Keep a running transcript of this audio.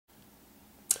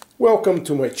Welcome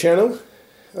to my channel.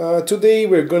 Today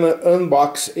we're gonna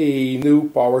unbox a new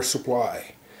power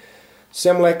supply.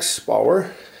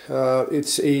 SAMLEXPOWER.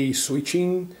 It's a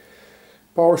switching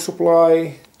power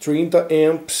supply, 30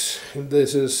 amps.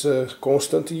 This is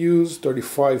constant use,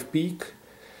 35 peak,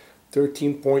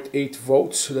 13.8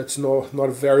 volts. That's not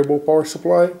a variable power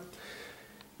supply.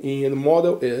 And the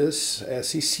model is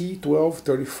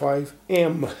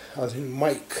SAC-1235M, as in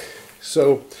Mike.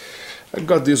 So I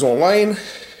got this online,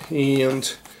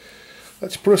 and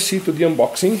let's proceed to the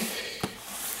unboxing.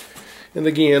 And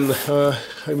again,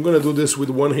 I'm gonna do this with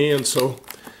one hand, so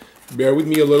bear with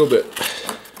me a little bit.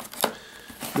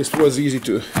 This was easy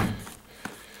to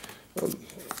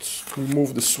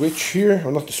remove the switch here,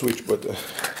 or not the switch, but the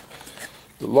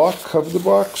lock of the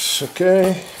box.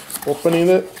 Okay, opening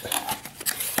it.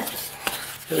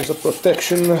 There's a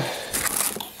protection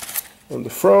on the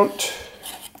front,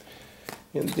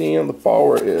 and then the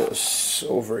power is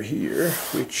over here,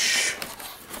 which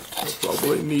I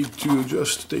probably need to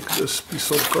just take this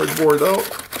piece of cardboard out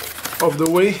of the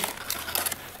way.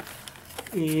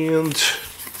 And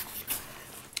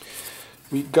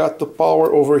we got the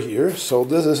power over here. So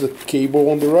this is the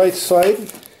cable on the right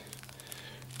side,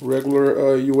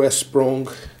 regular US sprung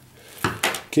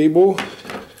cable.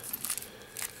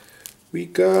 We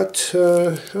got,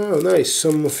 oh nice,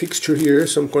 some fixture here,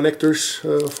 some connectors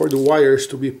for the wires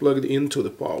to be plugged into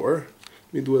the power.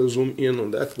 Let me do a zoom in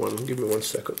on that one. Give me 1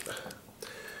 second.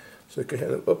 So I can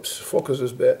handle, oops, focus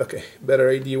is bad. Okay, better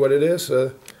idea what it is.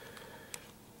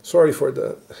 Sorry for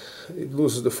that, it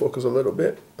loses the focus a little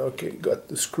bit. Okay, got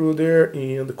the screw there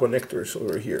and the connectors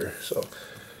over here. So,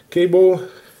 cable,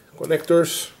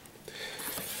 connectors.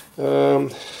 I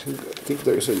think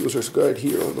there's a user's guide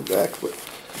here on the back, but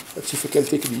let's see if we can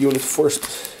take the unit first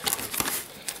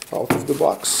out of the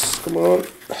box. Come on,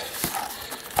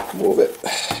 move it.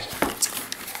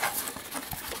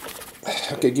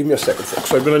 Okay, give me a second, folks.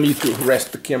 So I'm gonna need to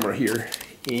rest the camera here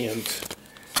and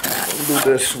do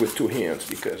this with two hands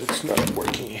because it's not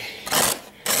working.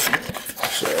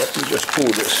 So let me just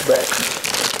pull this back,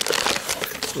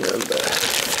 and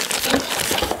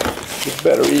the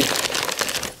battery,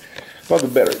 not the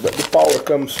battery, but the power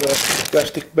comes with a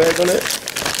plastic bag on it.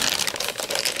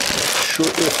 Sure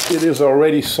if it is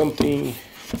already something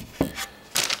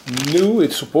new.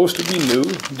 It's supposed to be new.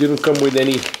 It didn't come with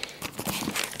any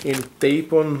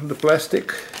tape on the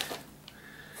plastic.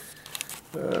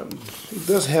 It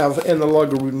does have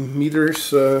analog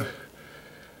meters. I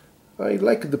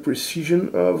like the precision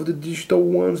of the digital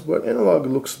ones, but analog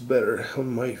looks better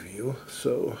on my view,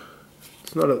 so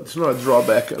it's not a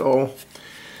drawback at all.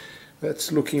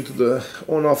 Let's look into the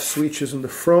on-off switches in the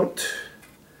front,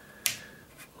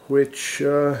 which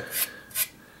it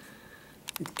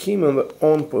came on the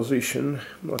on position.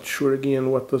 I'm not sure again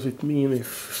what does it mean,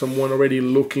 if someone already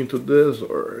looked into this,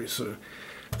 or is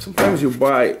sometimes you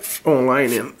buy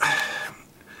online and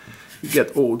you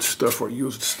get old stuff or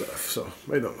used stuff, so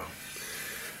I don't know.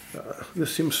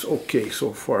 This seems okay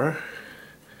so far,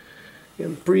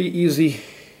 and pretty easy.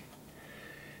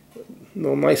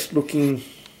 Nice looking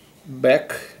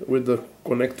back with the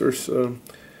connectors,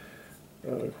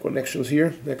 connections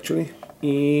here actually.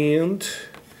 And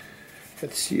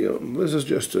let's see, this is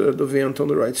just the vent on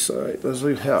the right side, as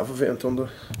we have a vent on the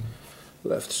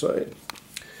left side.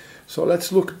 So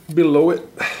let's look below it.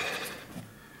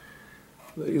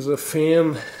 There is a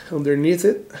fan underneath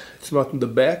it. It's not in the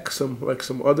back, like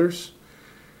some others.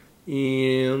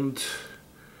 And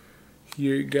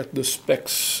here you get the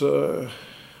specs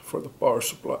for the power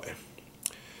supply.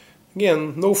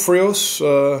 Again, no frills.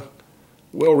 Well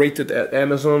rated at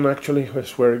Amazon, actually.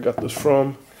 That's where I got this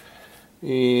from.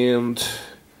 And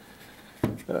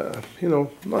you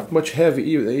know, not much heavy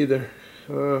either.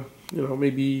 You know,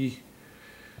 maybe.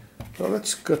 Well,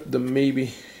 let's cut the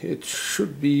maybe. It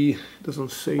should be,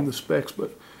 doesn't say in the specs,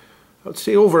 but I'd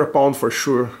say over a pound for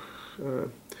sure.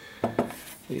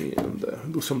 And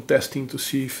do some testing to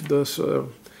see if it does.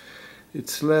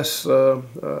 It's less, you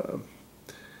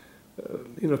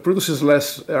know, produces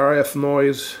less RF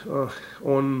noise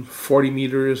on 40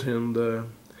 meters and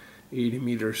 80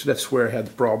 meters. That's where I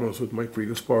had problems with my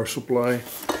previous power supply.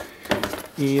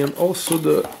 And also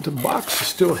the box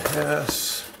still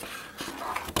has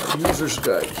user's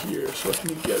guide here, so let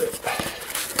me get it.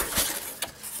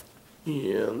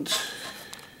 And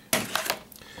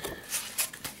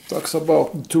talks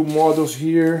about two models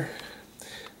here.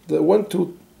 The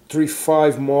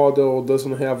 1235 model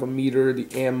doesn't have a meter. The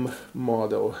M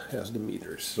model has the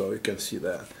meters, so you can see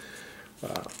that.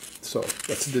 So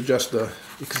that's just the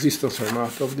existence or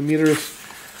not of the meters.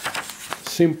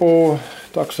 Simple,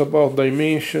 talks about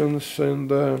dimensions and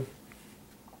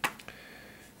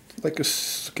like you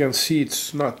can see,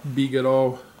 it's not big at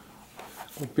all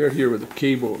compared here with the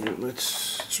cable. I mean,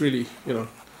 it's really, you know,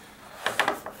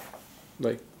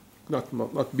 like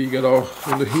not big at all.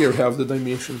 And here have the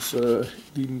dimensions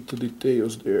leading to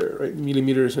details there, right?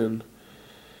 Millimeters and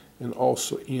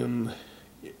also in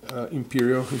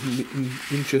imperial, in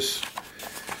inches,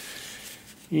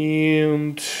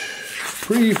 and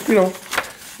pretty, you know,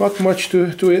 not much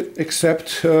to it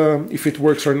except if it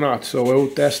works or not. So I will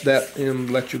test that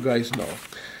and let you guys know.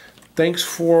 Thanks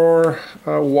for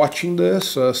watching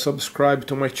this. Subscribe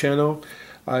to my channel.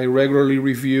 I regularly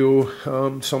review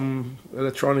some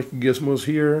electronic gizmos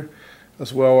here,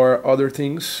 as well as other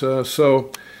things.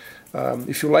 So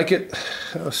if you like it,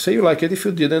 say you like it. If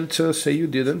you didn't, say you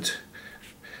didn't.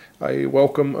 I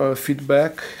welcome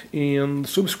feedback, and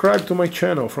subscribe to my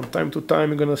channel. From time to time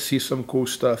you're gonna see some cool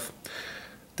stuff.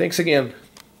 Thanks again.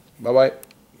 Bye bye.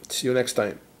 See you next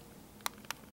time.